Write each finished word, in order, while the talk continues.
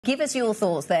Give us your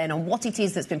thoughts then on what it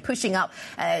is that's been pushing up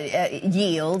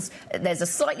yields. There's a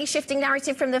slightly shifting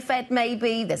narrative from the Fed,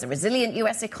 maybe. There's a resilient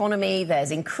US economy.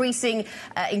 There's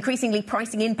increasingly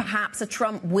pricing in perhaps a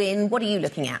Trump win. What are you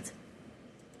looking at?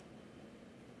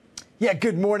 Yeah,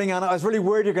 good morning, Anna. I was really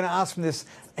worried you're going to ask from this,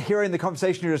 hearing the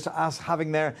conversation you're just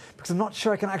having there, because I'm not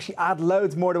sure I can actually add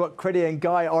loads more to what Kriti and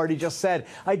Guy already just said.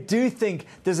 I do think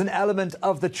there's an element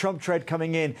of the Trump trade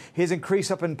coming in, his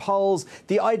increase up in polls,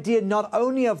 the idea not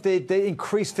only of the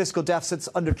increased fiscal deficits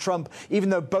under Trump, even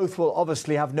though both will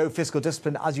obviously have no fiscal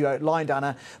discipline, as you outlined,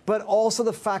 Anna, but also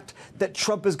the fact that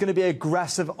Trump is going to be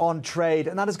aggressive on trade,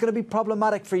 and that is going to be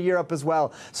problematic for Europe as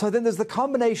well. So I think there's the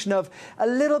combination of a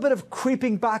little bit of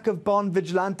creeping back of bond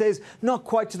vigilantes, not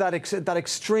quite to that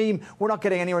extreme. We're not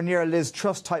getting anywhere near a Liz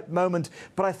Truss type moment,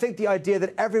 but I think the idea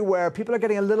that everywhere people are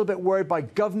getting a little bit worried by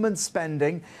government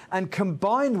spending, and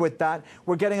combined with that,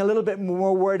 we're getting a little bit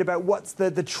more worried about what's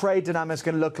the trade dynamics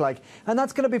going to look like. And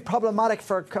that's going to be problematic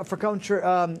for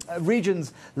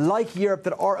regions like Europe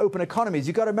that are open economies.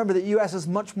 You've got to remember that the US is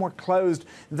much more closed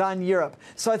than Europe.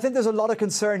 So I think there's a lot of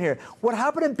concern here. What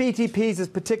happened in BTPs is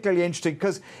particularly interesting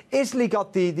because Italy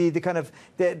got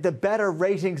the better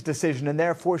ratings decision and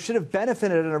therefore should have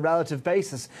benefited on a relative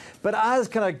basis. But as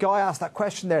kind of Guy asked that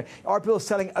question there, are people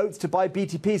selling oats to buy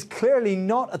BTPs? Clearly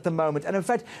not at the moment. And in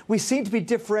fact, we seem to be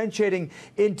differentiating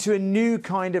into a new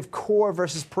kind of core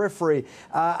versus periphery.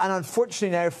 And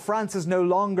unfortunately now, France is no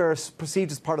longer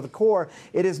perceived as part of the core.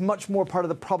 It is much more part of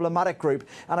the problematic group.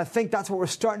 And I think that's what we're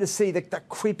starting to see, that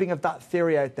creeping of that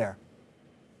theory out there.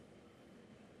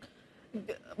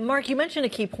 Mark, you mentioned a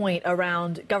key point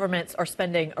around governments are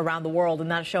spending around the world, and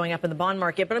that's showing up in the bond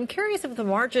market. But I'm curious if the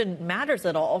margin matters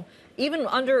at all. Even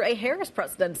under a Harris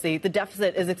presidency, the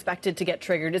deficit is expected to get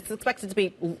triggered. It's expected to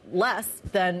be less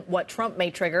than what Trump may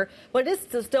trigger, but it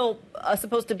is still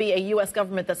supposed to be a U.S.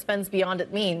 government that spends beyond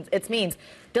its means.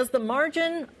 Does the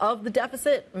margin of the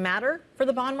deficit matter for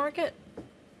the bond market?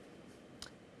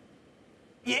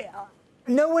 Yeah.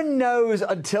 No one knows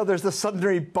until there's the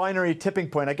suddenly binary tipping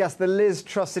point. I guess the Liz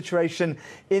Truss situation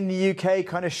in the UK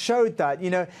kind of showed that,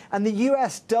 and the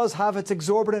US does have its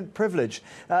exorbitant privilege.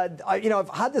 I've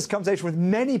had this conversation with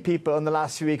many people in the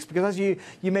last few weeks because, as you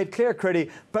made clear,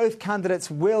 Kriti, both candidates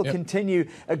will continue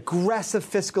aggressive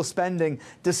fiscal spending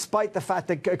despite the fact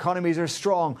that economies are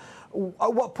strong.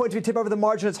 At what point do we tip over the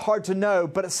margin? It's hard to know,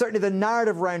 but certainly the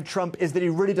narrative around Trump is that he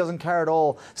really doesn't care at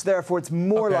all. So therefore, it's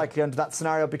more likely under that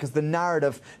scenario because the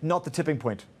narrative, not the tipping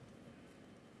point.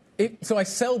 So I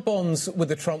sell bonds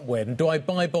with a Trump win. Do I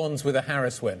buy bonds with a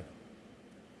Harris win?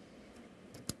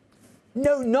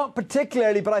 No, not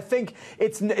particularly, but I think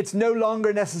it's no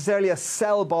longer necessarily a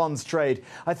sell bonds trade.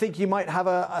 I think you might have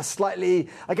a slightly,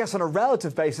 I guess on a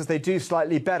relative basis, they do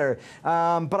slightly better.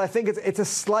 But I think it's a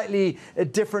slightly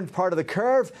different part of the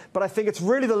curve. But I think it's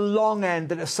really the long end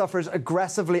that suffers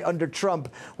aggressively under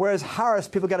Trump, whereas Harris,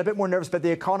 people get a bit more nervous about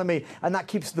the economy, and that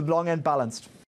keeps the long end balanced.